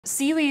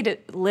Seaweed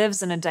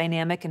lives in a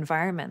dynamic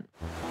environment.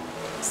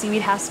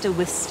 Seaweed has to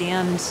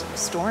withstand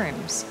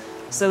storms.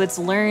 So it's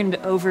learned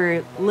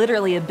over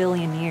literally 1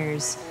 billion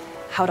years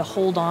how to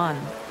hold on.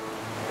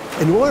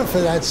 In order for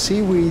that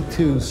seaweed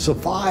to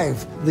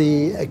survive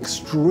the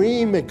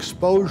extreme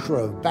exposure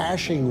of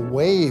bashing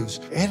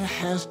waves, it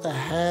has to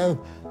have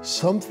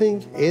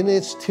something in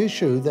its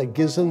tissue that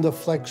gives them the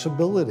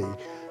flexibility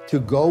to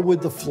go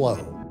with the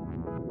flow.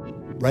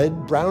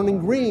 Red, brown,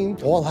 and green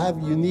all have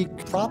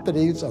unique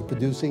properties of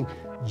producing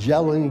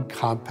gelling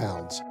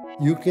compounds.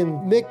 You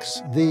can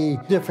mix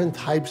the different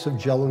types of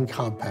gelling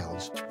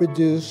compounds to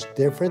produce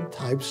different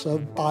types of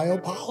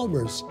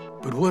biopolymers.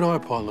 But what are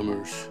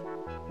polymers?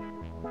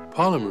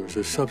 Polymers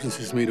are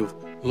substances made of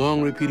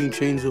long repeating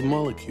chains of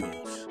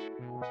molecules.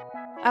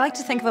 I like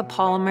to think of a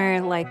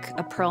polymer like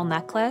a pearl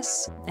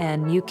necklace,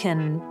 and you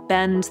can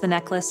bend the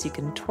necklace, you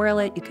can twirl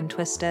it, you can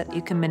twist it,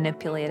 you can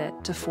manipulate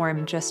it to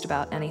form just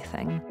about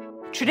anything.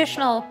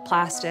 Traditional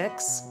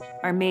plastics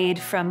are made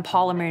from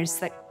polymers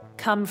that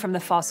come from the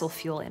fossil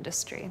fuel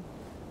industry,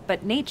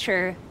 but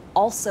nature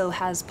also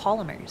has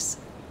polymers.